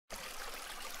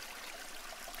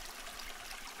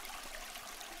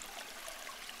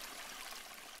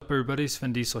Up everybody,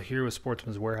 Svenddiesel here with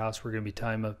Sportsman's Warehouse. We're going to be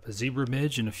tying up a Zebra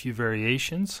Midge in a few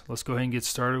variations. Let's go ahead and get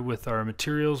started with our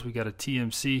materials. We got a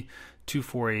TMC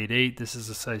 2488. This is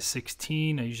a size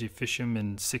 16. I usually fish them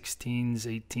in 16s,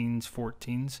 18s,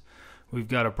 14s. We've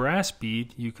got a brass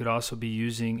bead. You could also be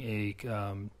using a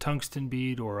tungsten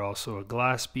bead or also a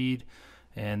glass bead.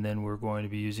 And then we're going to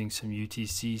be using some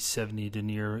UTC 70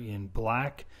 denier in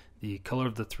black. The color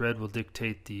of the thread will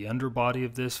dictate the underbody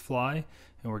of this fly,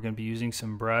 and we're going to be using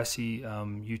some brassy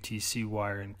UTC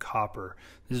wire in copper.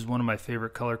 This is one of my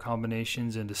favorite color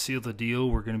combinations, and to seal the deal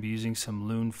we're going to be using some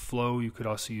Loon Flow. You could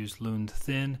also use Loon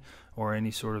Thin or any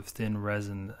sort of thin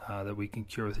resin that we can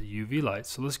cure with a UV light.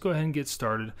 So let's go ahead and get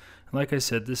started. And like I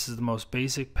said, this is the most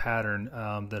basic pattern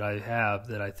that I have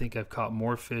that I think I've caught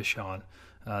more fish on.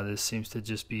 This seems to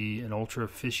just be an ultra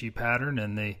fishy pattern,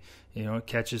 and it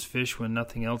catches fish when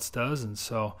nothing else does. And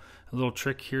so a little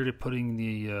trick here to putting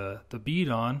the bead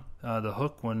on the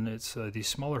hook when it's these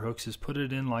smaller hooks is put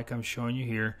it in like I'm showing you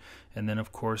here, and then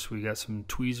of course we got some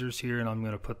tweezers here, and I'm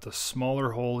going to put the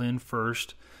smaller hole in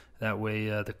first. That way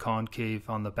the concave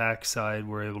on the back side,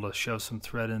 we're able to shove some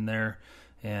thread in there,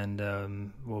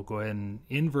 and we'll go ahead and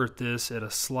invert this at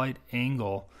a slight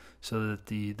angle so that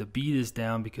the bead is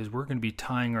down, because we're going to be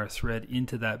tying our thread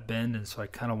into that bend, and so I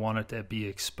kind of want it to be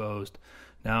exposed.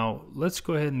 Now let's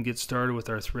go ahead and get started with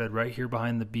our thread right here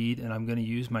behind the bead, and I'm going to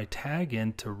use my tag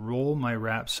end to roll my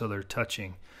wraps so they're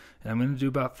touching. And I'm going to do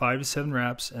about 5 to 7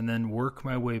 wraps and then work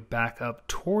my way back up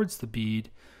towards the bead,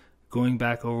 going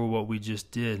back over what we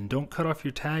just did. And don't cut off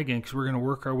your tag end, because we're going to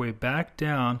work our way back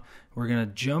down. We're going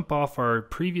to jump off our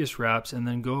previous wraps and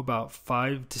then go about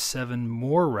 5 to 7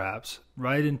 more wraps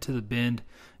right into the bend,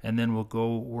 and then we'll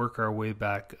go work our way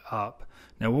back up.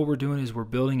 Now what we're doing is we're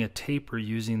building a taper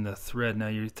using the thread. Now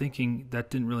you're thinking that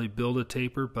didn't really build a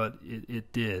taper, but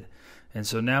it did. And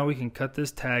so now we can cut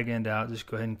this tag end out. Just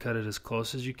go ahead and cut it as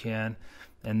close as you can.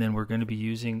 And then we're going to be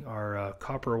using our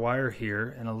copper wire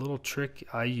here, and a little trick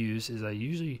I use is I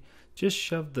usually just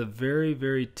shove the very,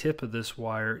 very tip of this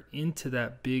wire into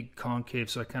that big concave.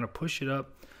 So I kind of push it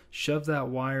up, shove that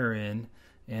wire in,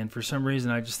 and for some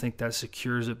reason I just think that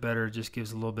secures it better. It just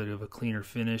gives a little bit of a cleaner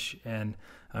finish. And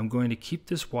I'm going to keep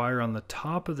this wire on the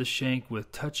top of the shank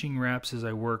with touching wraps as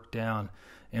I work down.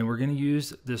 And we're going to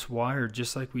use this wire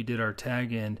just like we did our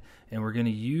tag end, and we're going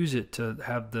to use it to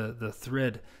have the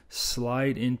thread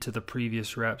slide into the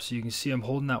previous wrap. So you can see I'm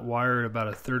holding that wire at about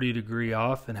a 30-degree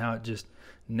off, and how it just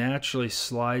naturally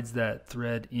slides that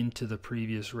thread into the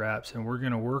previous wraps. And we're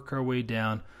going to work our way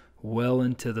down well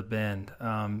into the bend.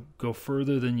 Go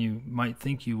further than you might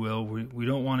think you will. We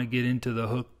don't want to get into the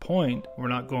hook point. We're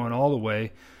not going all the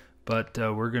way, but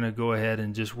we're going to go ahead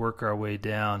and just work our way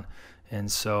down. And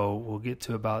so we'll get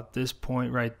to about this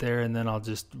point right there, and then I'll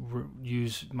just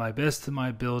use my best of my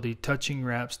ability, touching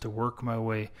wraps, to work my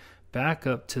way back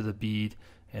up to the bead.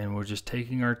 And we're just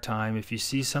taking our time. If you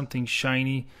see something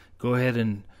shiny, go ahead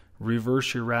and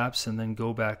reverse your wraps and then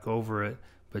go back over it.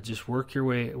 But just work your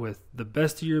way with the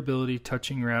best of your ability,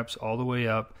 touching wraps all the way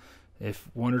up. If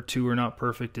 1 or 2 are not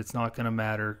perfect, it's not going to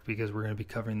matter, because we're going to be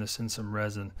covering this in some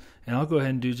resin. And I'll go ahead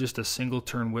and do just a single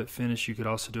turn whip finish. You could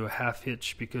also do a half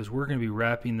hitch, because we're going to be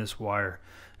wrapping this wire.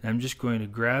 And I'm just going to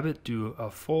grab it, do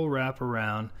a full wrap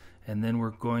around, and then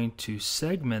we're going to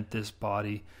segment this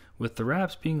body with the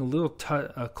wraps being a little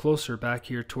closer back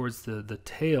here towards the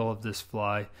tail of this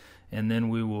fly. And then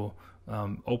we will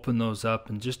open those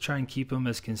up and just try and keep them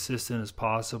as consistent as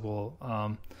possible.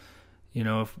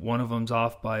 If one of them's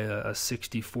off by a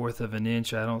 64th of an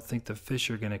inch, I don't think the fish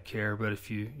are going to care. But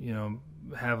if you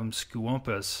have them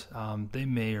scuumpus, they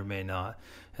may or may not.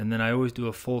 And then I always do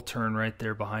a full turn right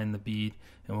there behind the bead,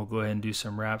 and we'll go ahead and do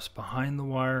some wraps behind the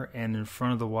wire and in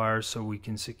front of the wire so we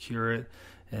can secure it.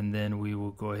 And then we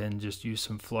will go ahead and just use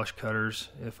some flush cutters.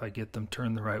 If I get them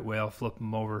turned the right way, I'll flip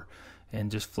them over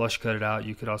and just flush cut it out.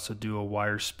 You could also do a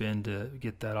wire spin to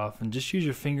get that off, and just use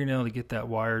your fingernail to get that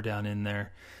wire down in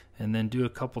there. And then do a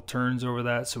couple turns over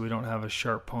that so we don't have a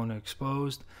sharp point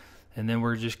exposed. And then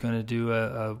we're just going to do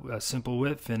a simple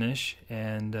whip finish,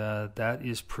 and that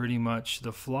is pretty much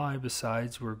the fly.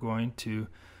 Besides, we're going to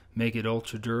make it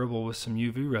ultra durable with some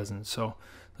UV resin. So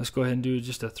let's go ahead and do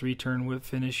just a 3-turn whip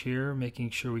finish here,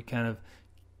 making sure we kind of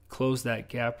close that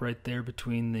gap right there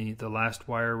between the last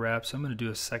wire wraps. I'm going to do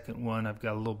a second one. I've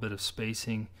got a little bit of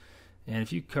spacing. And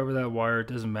if you cover that wire, it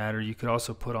doesn't matter. You could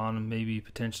also put on maybe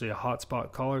potentially a hot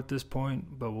spot collar at this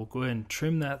point, but we'll go ahead and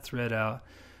trim that thread out,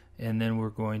 and then we're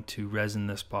going to resin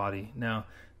this body. Now,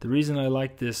 the reason I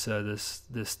like this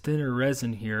thinner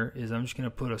resin here is I'm just going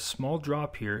to put a small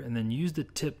drop here and then use the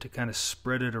tip to kind of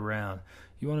spread it around.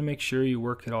 You want to make sure you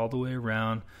work it all the way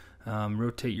around.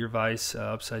 Rotate your vise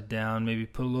upside down, maybe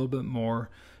put a little bit more.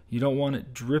 You don't want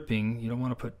it dripping, you don't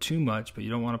want to put too much, but you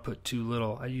don't want to put too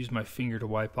little. I use my finger to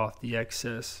wipe off the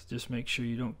excess. Just make sure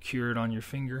you don't cure it on your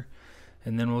finger.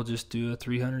 And then we'll just do a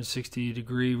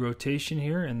 360-degree rotation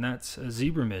here, and that's a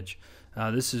Zebra Midge.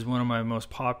 This is one of my most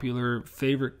popular,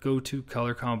 favorite go-to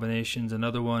color combinations.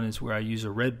 Another one is where I use a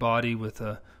red body with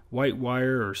a white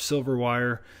wire or silver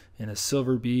wire and a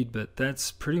silver bead, but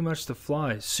that's pretty much the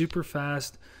fly. Super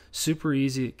fast, super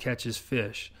easy, it catches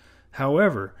fish.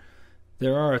 However,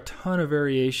 there are a ton of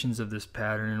variations of this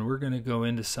pattern, and we're going to go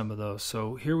into some of those.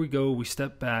 So here we go, we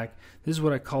step back. This is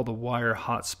what I call the wire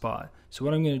hotspot. So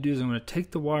what I'm going to do is I'm going to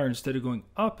take the wire, instead of going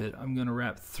up it, I'm going to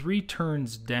wrap 3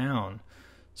 turns down.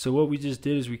 So what we just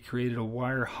did is we created a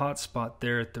wire hotspot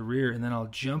there at the rear, and then I'll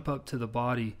jump up to the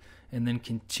body and then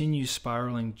continue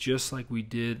spiraling just like we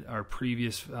did our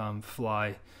previous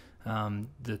fly,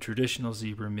 the traditional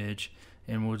Zebra Midge.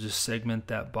 And we'll just segment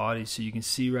that body. So you can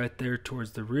see right there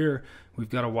towards the rear, we've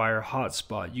got a wire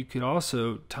hotspot. You could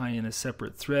also tie in a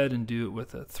separate thread and do it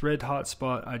with a thread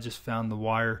hotspot. I just found the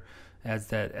wire adds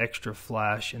that extra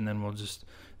flash, and then we'll just,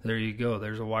 there you go.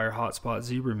 There's a wire hotspot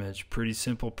Zebra Midge. Pretty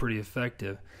simple, pretty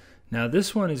effective. Now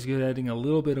this one is good, adding a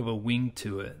little bit of a wing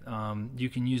to it. You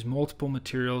can use multiple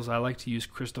materials. I like to use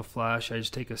crystal flash. I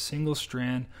just take a single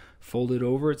strand, fold it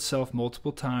over itself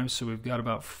multiple times, so we've got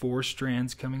about 4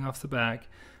 strands coming off the back.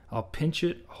 I'll pinch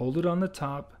it, hold it on the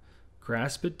top,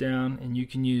 grasp it down, and you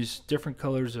can use different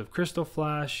colors of crystal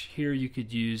flash. Here you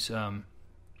could use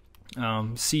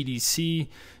CDC.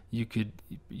 You could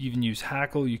even use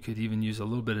hackle. You could even use a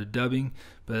little bit of dubbing,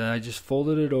 but I just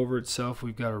folded it over itself.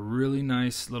 We've got a really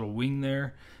nice little wing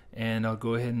there, and I'll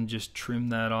go ahead and just trim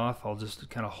that off. I'll just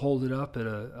kind of hold it up at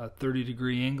a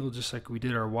 30-degree angle, just like we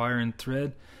did our wire and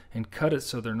thread, and cut it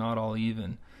so they're not all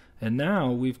even. And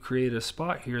now we've created a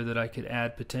spot here that I could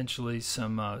add potentially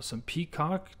some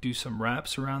peacock, do some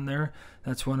wraps around there.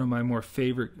 That's one of my more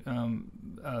favorite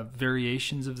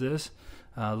variations of this.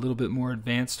 A little bit more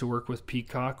advanced to work with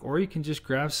peacock, or you can just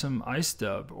grab some ice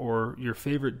dub or your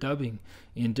favorite dubbing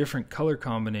in different color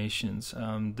combinations.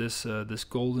 This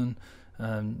golden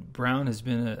brown has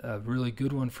been a really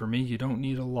good one for me. You don't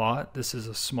need a lot. This is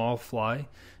a small fly.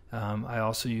 I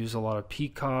also use a lot of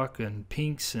peacock and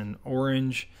pinks and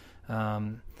orange.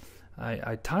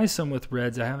 I tie some with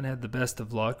reds. I haven't had the best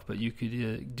of luck, but you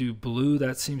could do blue.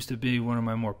 That seems to be one of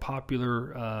my more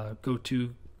popular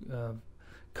go-to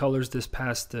colors this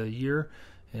past year.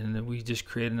 And then we just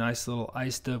create a nice little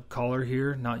ice dub collar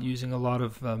here, not using a lot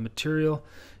of material.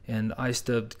 And ice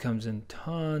dub comes in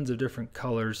tons of different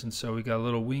colors, and so we got a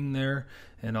little wing there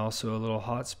and also a little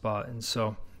hot spot. And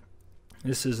so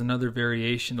this is another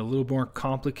variation, a little more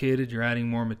complicated. You're adding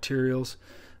more materials,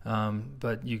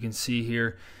 but you can see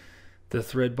here the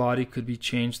thread body could be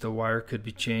changed, the wire could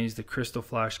be changed, the crystal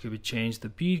flash could be changed, the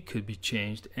bead could be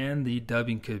changed, and the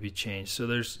dubbing could be changed. So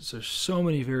there's so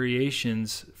many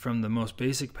variations from the most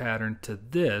basic pattern to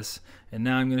this. And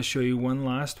now I'm going to show you one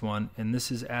last one, and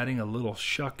this is adding a little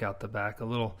shuck out the back, a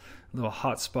little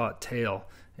hot spot tail.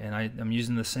 And I'm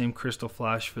using the same crystal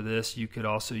flash for this. You could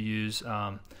also use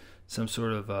some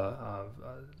sort of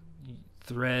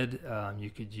thread. You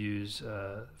could use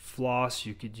floss.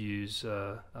 You could use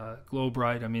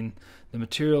Glow-Brite. I mean, the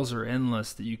materials are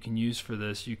endless that you can use for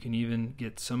this. You can even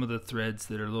get some of the threads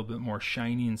that are a little bit more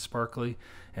shiny and sparkly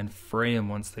and fray them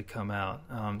once they come out.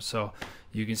 So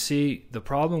you can see the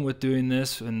problem with doing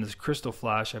this in this crystal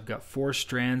flash. I've got 4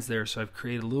 strands there, so I've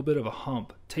created a little bit of a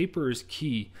hump. Taper is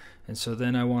key, and so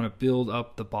then I want to build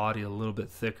up the body a little bit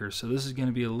thicker. So this is going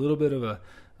to be a little bit of a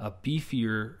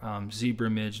beefier Zebra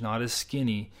Midge, not as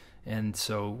skinny, and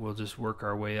so we'll just work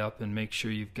our way up and make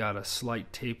sure you've got a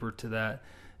slight taper to that.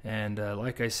 And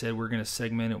like I said, we're going to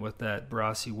segment it with that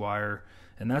brassy wire,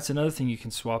 and that's another thing you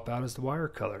can swap out is the wire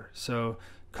color. So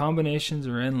combinations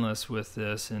are endless with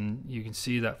this, and you can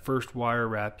see that first wire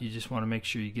wrap, you just want to make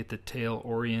sure you get the tail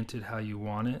oriented how you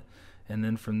want it, and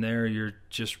then from there you're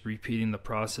just repeating the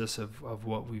process of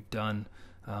what we've done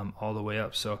all the way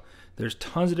up. So there's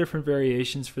tons of different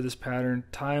variations for this pattern.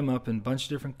 Tie them up in a bunch of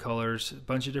different colors, a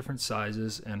bunch of different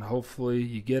sizes, and hopefully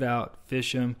you get out,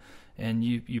 fish them, and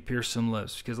you pierce some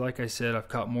lips. Because like I said, I've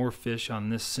caught more fish on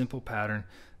this simple pattern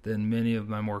than many of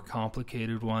my more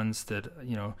complicated ones that,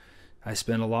 you know, I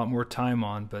spend a lot more time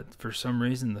on, but for some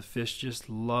reason the fish just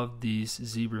love these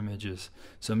Zebra Midges.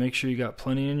 So make sure you got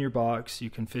plenty in your box. You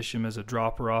can fish them as a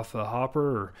dropper off a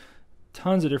hopper, or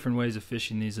tons of different ways of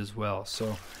fishing these as well.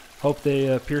 So hope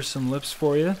they pierce some lips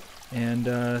for you, and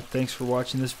thanks for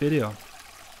watching this video.